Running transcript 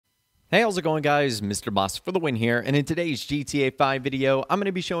Hey, how's it going, guys? Mr. Boss for the win here, and in today's GTA 5 video, I'm going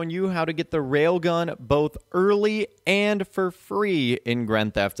to be showing you how to get the Railgun both early and for free in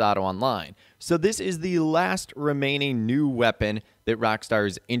Grand Theft Auto Online. So this is the last remaining new weapon that Rockstar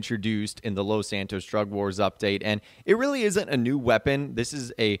has introduced in the Los Santos Drug Wars update, and it really isn't a new weapon. This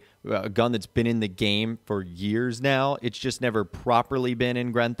is a gun that's been in the game for years now. It's just never properly been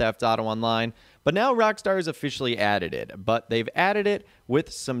in Grand Theft Auto Online. But now Rockstar has officially added it, but they've added it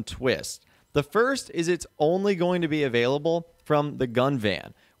with some twists. The first is it's only going to be available from the gun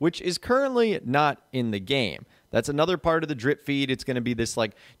van, which is currently not in the game. That's another part of the drip feed. It's going to be this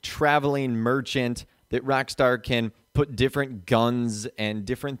like traveling merchant that Rockstar can put different guns and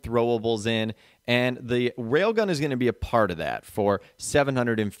different throwables in, and the Railgun is going to be a part of that for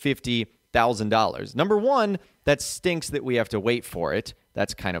 $750,000. Number one, that stinks that we have to wait for it.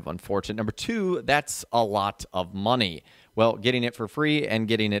 That's kind of unfortunate. Number two, that's a lot of money. Well, getting it for free and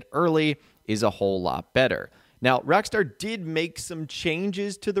getting it early is a whole lot better. Now, Rockstar did make some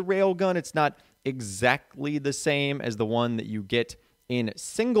changes to the Railgun. It's not exactly the same as the one that you get in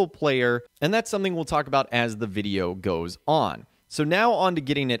single player, and that's something we'll talk about as the video goes on. So now on to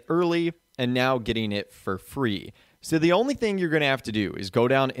getting it early and now getting it for free. So the only thing you're going to have to do is go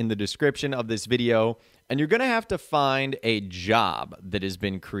down in the description of this video, and you're going to have to find a job that has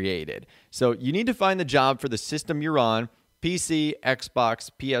been created. So you need to find the job for the system you're on: PC, Xbox,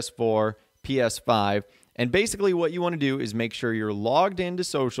 PS4, PS5. And basically what you want to do is make sure you're logged into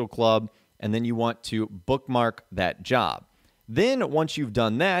Social Club, and then you want to bookmark that job. Then once you've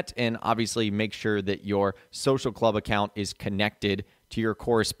done that, and obviously make sure that your Social Club account is connected to your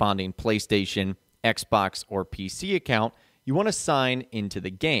corresponding PlayStation, Xbox, or PC account, you want to sign into the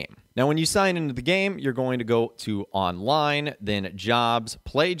game. Now, when you sign into the game, you're going to go to online, then jobs,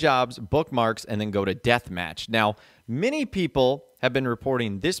 play jobs, bookmarks, and then go to deathmatch. Now, many people have been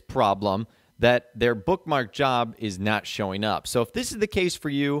reporting this problem, that their bookmark job is not showing up. So if this is the case for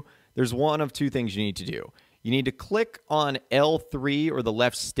you, there's one of two things you need to do. You need to click on L3 or the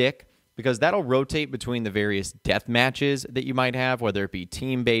left stick, because that'll rotate between the various death matches that you might have, whether it be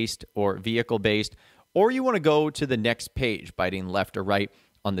team-based or vehicle-based, or you want to go to the next page by hitting left or right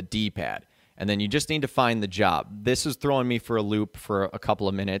on the D-pad. And then you just need to find the job. This is throwing me for a loop for a couple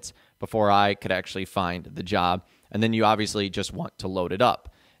of minutes before I could actually find the job. And then you obviously just want to load it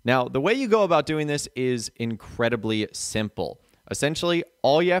up. Now, the way you go about doing this is incredibly simple. Essentially,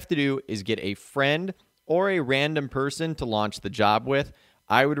 all you have to do is get a friend or a random person to launch the job with.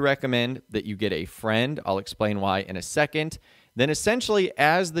 I would recommend that you get a friend. I'll explain why in a second. Then essentially,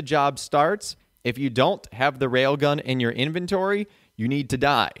 as the job starts, if you don't have the Railgun in your inventory, you need to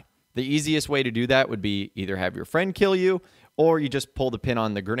die. The easiest way to do that would be either have your friend kill you, or you just pull the pin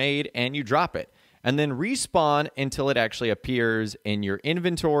on the grenade and you drop it. And then respawn until it actually appears in your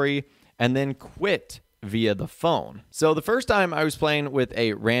inventory, and then quit via the phone. So the first time I was playing with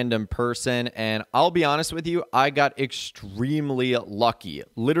a random person, and I'll be honest with you, I got extremely lucky.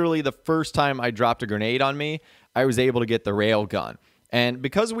 Literally the first time I dropped a grenade on me, I was able to get the Railgun. And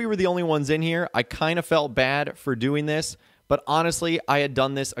because we were the only ones in here, I kind of felt bad for doing this. But honestly, I had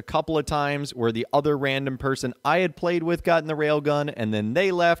done this a couple of times where the other random person I had played with got in the Railgun and then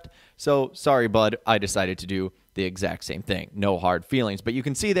they left. So sorry, bud, I decided to do the exact same thing. No hard feelings. But you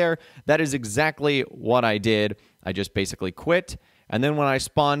can see there, that is exactly what I did. I just basically quit. And then when I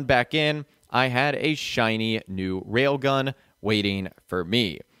spawned back in, I had a shiny new Railgun waiting for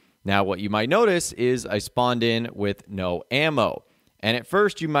me. Now, what you might notice is I spawned in with no ammo. And at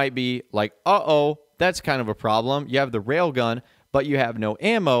first you might be like, uh-oh, that's kind of a problem. You have the Railgun, but you have no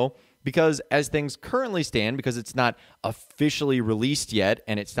ammo, because as things currently stand, because it's not officially released yet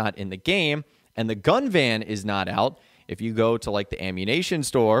and it's not in the game and the gun van is not out, if you go to like the ammunition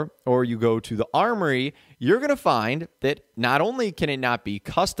store or you go to the armory, you're going to find that not only can it not be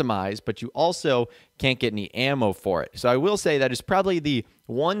customized, but you also can't get any ammo for it. So I will say that is probably the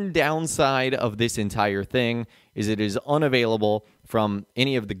one downside of this entire thing, is it is unavailable from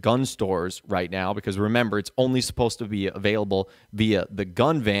any of the gun stores right now, because remember, it's only supposed to be available via the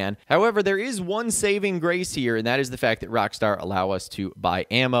gun van. However, there is one saving grace here, and that is the fact that Rockstar allow us to buy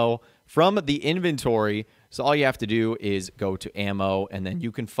ammo from the inventory. So all you have to do is go to ammo, and then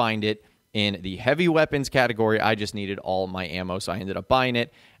you can find it in the heavy weapons category. I just needed all my ammo, so I ended up buying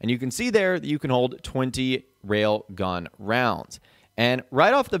it. And you can see there that you can hold 20 Railgun rounds. And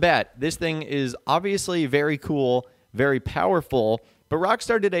right off the bat, this thing is obviously very cool, very powerful, but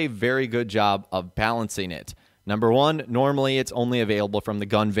Rockstar did a very good job of balancing it. Number one, normally it's only available from the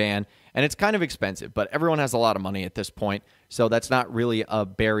gun van, and it's kind of expensive, but everyone has a lot of money at this point, so that's not really a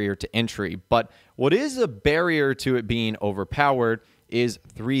barrier to entry. But what is a barrier to it being overpowered is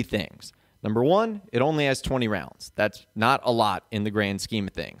three things. Number one, it only has 20 rounds. That's not a lot in the grand scheme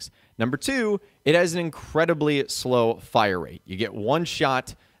of things. Number two, it has an incredibly slow fire rate. You get one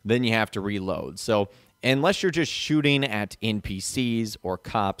shot, then you have to reload. So unless you're just shooting at NPCs or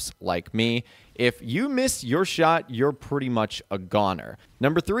cops like me, if you miss your shot, you're pretty much a goner.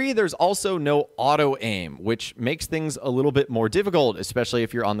 Number three, there's also no auto aim, which makes things a little bit more difficult, especially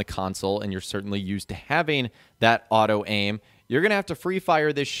if you're on the console and you're certainly used to having that auto aim. You're going to have to free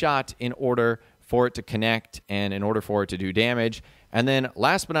fire this shot in order for it to connect and in order for it to do damage. And then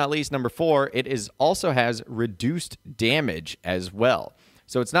last but not least, number four, it also has reduced damage as well.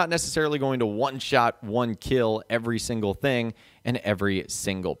 So it's not necessarily going to one-shot, one-kill every single thing and every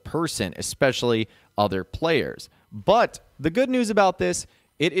single person, especially other players. But the good news about this,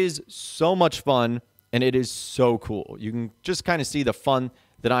 it is so much fun and it is so cool. You can just kind of see the fun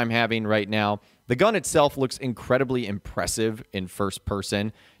that I'm having right now. The gun itself looks incredibly impressive in first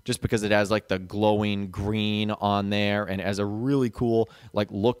person just because it has like the glowing green on there and it has a really cool like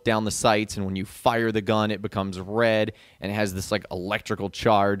look down the sights, and when you fire the gun it becomes red and it has this like electrical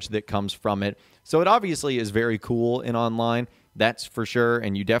charge that comes from it. So it obviously is very cool in online, that's for sure,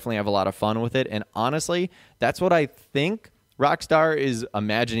 and you definitely have a lot of fun with it. And honestly, that's what I think Rockstar is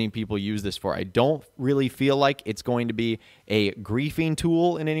imagining people use this for. I don't really feel like it's going to be a griefing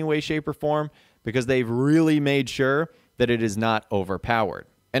tool in any way, shape, or form, because they've really made sure that it is not overpowered.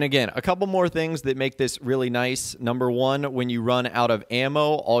 And again, a couple more things that make this really nice. Number one, when you run out of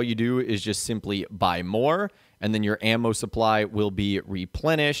ammo, all you do is just simply buy more, and then your ammo supply will be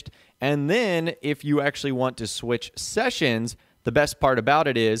replenished. And then if you actually want to switch sessions, the best part about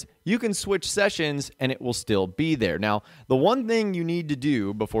it is you can switch sessions and it will still be there. Now, the one thing you need to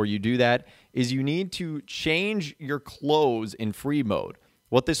do before you do that is you need to change your clothes in free mode.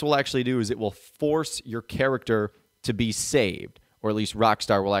 What this will actually do is it will force your character to be saved, or at least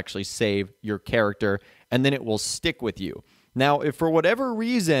Rockstar will actually save your character, and then it will stick with you. Now, if for whatever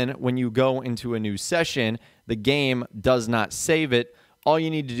reason, when you go into a new session, the game does not save it, all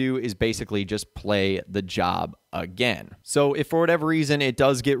you need to do is basically just play the job again. So if for whatever reason it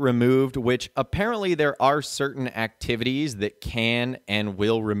does get removed, which apparently there are certain activities that can and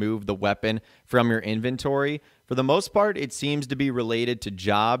will remove the weapon from your inventory, for the most part, it seems to be related to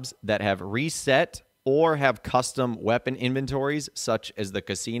jobs that have reset or have custom weapon inventories, such as the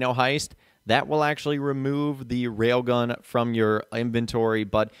casino heist. That will actually remove the railgun from your inventory.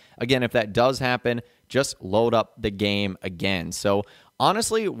 But again, if that does happen, just load up the game again. So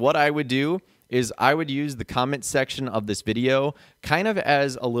honestly, what I would do is I would use the comment section of this video kind of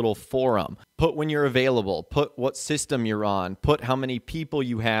as a little forum. Put when you're available, put what system you're on, put how many people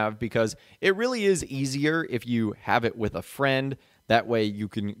you have, because it really is easier if you have it with a friend. That way you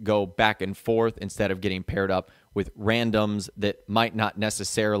can go back and forth instead of getting paired up with randoms that might not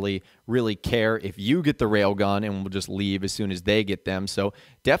necessarily really care if you get the railgun and will just leave as soon as they get them. So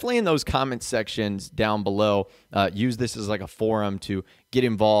definitely in those comment sections down below, use this as like a forum to get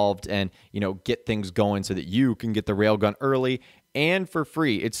involved and, you know, get things going so that you can get the railgun early and for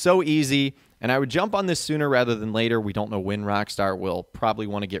free. It's so easy. And I would jump on this sooner rather than later. We don't know when Rockstar will probably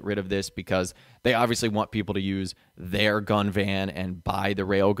want to get rid of this because they obviously want people to use their gun van and buy the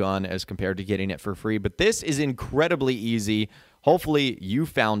railgun as compared to getting it for free. But this is incredibly easy. Hopefully you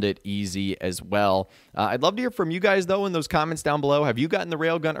found it easy as well. I'd love to hear from you guys, though, in those comments down below. Have you gotten the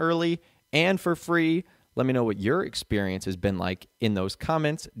railgun early and for free? Let me know what your experience has been like in those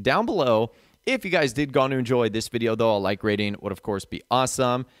comments down below. If you guys did go on to enjoy this video, though, a like rating would, of course, be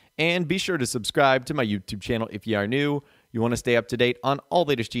awesome. And be sure to subscribe to my YouTube channel if you are new. You want to stay up to date on all the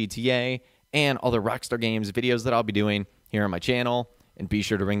latest GTA and all the Rockstar Games videos that I'll be doing here on my channel. And be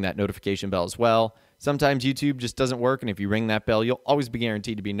sure to ring that notification bell as well. Sometimes YouTube just doesn't work, and if you ring that bell, you'll always be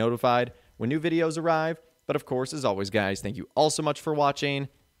guaranteed to be notified when new videos arrive. But of course, as always, guys, thank you all so much for watching.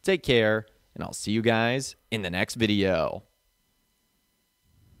 Take care, and I'll see you guys in the next video.